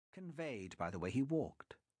conveyed by the way he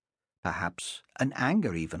walked, perhaps an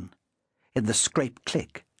anger even, in the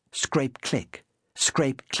scrape-click, scrape-click,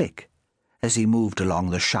 scrape-click, as he moved along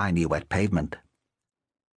the shiny wet pavement.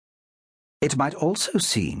 It might also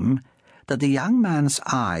seem that the young man's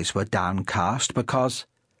eyes were downcast because,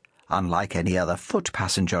 unlike any other foot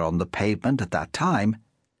passenger on the pavement at that time,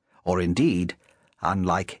 or indeed,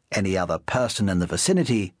 unlike any other person in the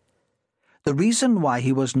vicinity, the reason why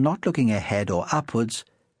he was not looking ahead or upwards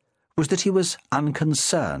was that he was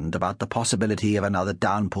unconcerned about the possibility of another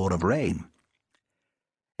downpour of rain.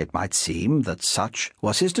 It might seem that such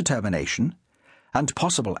was his determination, and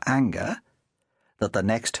possible anger, that the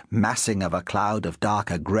next massing of a cloud of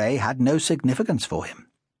darker grey had no significance for him.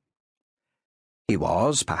 He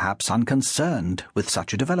was, perhaps, unconcerned with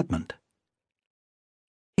such a development.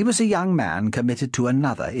 He was a young man committed to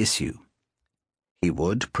another issue. He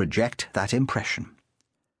would project that impression.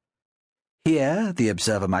 Here, the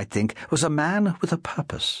observer might think, was a man with a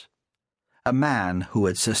purpose, a man who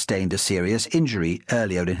had sustained a serious injury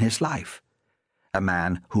earlier in his life, a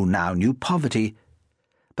man who now knew poverty,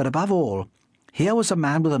 but above all, here was a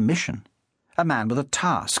man with a mission, a man with a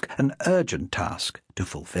task, an urgent task, to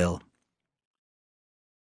fulfill.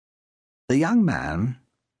 The young man,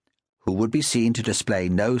 who would be seen to display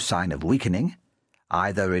no sign of weakening,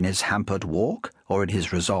 either in his hampered walk or in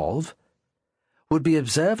his resolve, would be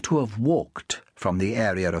observed to have walked from the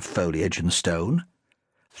area of foliage and stone,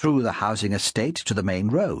 through the housing estate to the main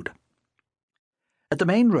road. At the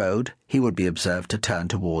main road he would be observed to turn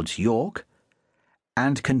towards York,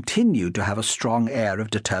 and continued to have a strong air of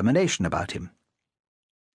determination about him.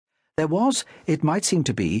 There was, it might seem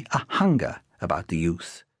to be, a hunger about the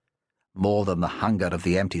youth, more than the hunger of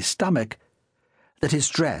the empty stomach, that his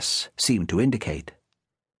dress seemed to indicate.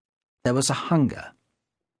 There was a hunger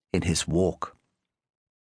in his walk.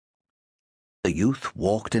 The youth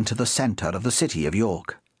walked into the centre of the city of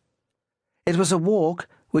York. It was a walk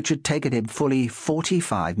which had taken him fully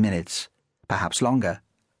 45 minutes, perhaps longer,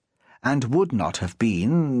 and could not have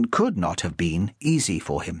been easy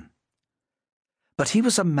for him. But he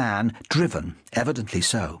was a man driven, evidently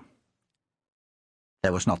so.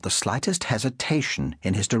 There was not the slightest hesitation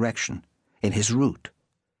in his direction, in his route,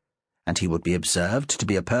 and he would be observed to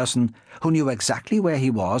be a person who knew exactly where he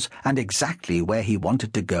was and exactly where he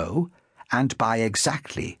wanted to go, and by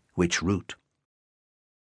exactly which route.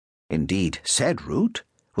 Indeed, said route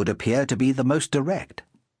would appear to be the most direct.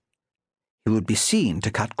 He would be seen to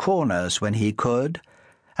cut corners when he could,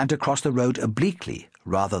 and to cross the road obliquely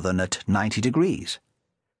rather than at 90 degrees.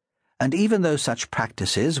 And even though such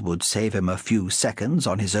practices would save him a few seconds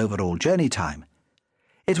on his overall journey time,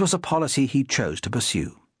 it was a policy he chose to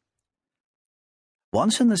pursue.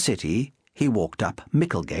 Once in the city, he walked up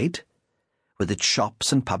Micklegate, with its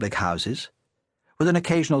shops and public houses, with an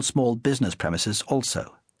occasional small business premises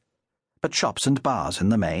also, but shops and bars in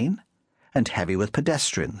the main, and heavy with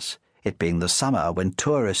pedestrians, it being the summer when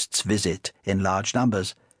tourists visit in large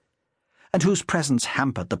numbers, and whose presence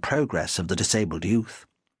hampered the progress of the disabled youth.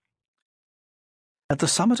 At the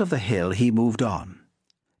summit of the hill he moved on,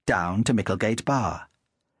 down to Micklegate Bar,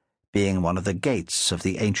 being one of the gates of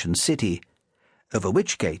the ancient city, over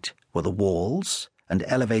which gate were the walls and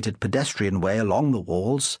elevated pedestrian way along the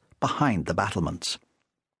walls behind the battlements.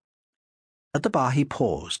 At the bar he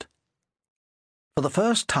paused. For the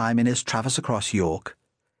first time in his traverse across York,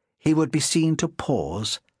 he would be seen to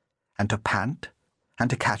pause, and to pant, and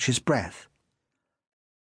to catch his breath.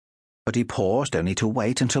 But he paused only to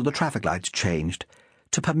wait until the traffic lights changed,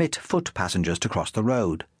 to permit foot passengers to cross the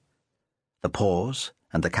road. The pause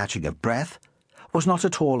and the catching of breath was not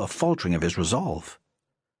at all a faltering of his resolve.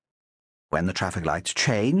 When the traffic lights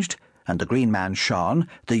changed, and the green man shone,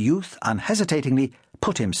 the youth unhesitatingly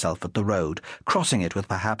put himself at the road, crossing it with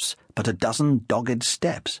perhaps but a dozen dogged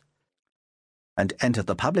steps, and entered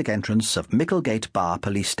the public entrance of Micklegate Bar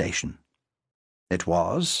Police Station. It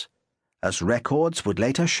was, as records would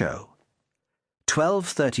later show,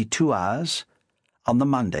 12:32 hours on the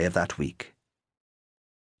Monday of that week.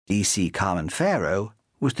 D.C. Carmen Farrow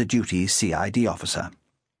was the duty CID officer.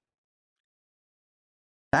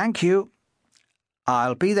 "Thank you.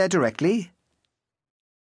 I'll be there directly."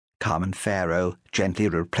 Carmen Farrow gently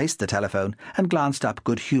replaced the telephone and glanced up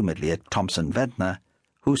good-humouredly at Thompson Ventnor,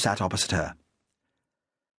 who sat opposite her.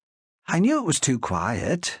 "I knew it was too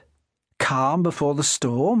quiet. Calm before the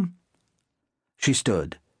storm." She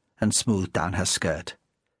stood and smoothed down her skirt.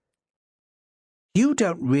 "You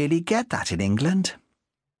don't really get that in England."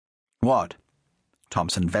 "What?"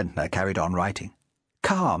 Thompson Ventnor carried on writing.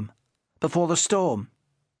 "Calm before the storm."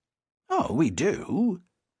 "Oh, we do."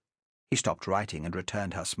 He stopped writing and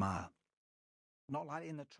returned her smile. "Not like in the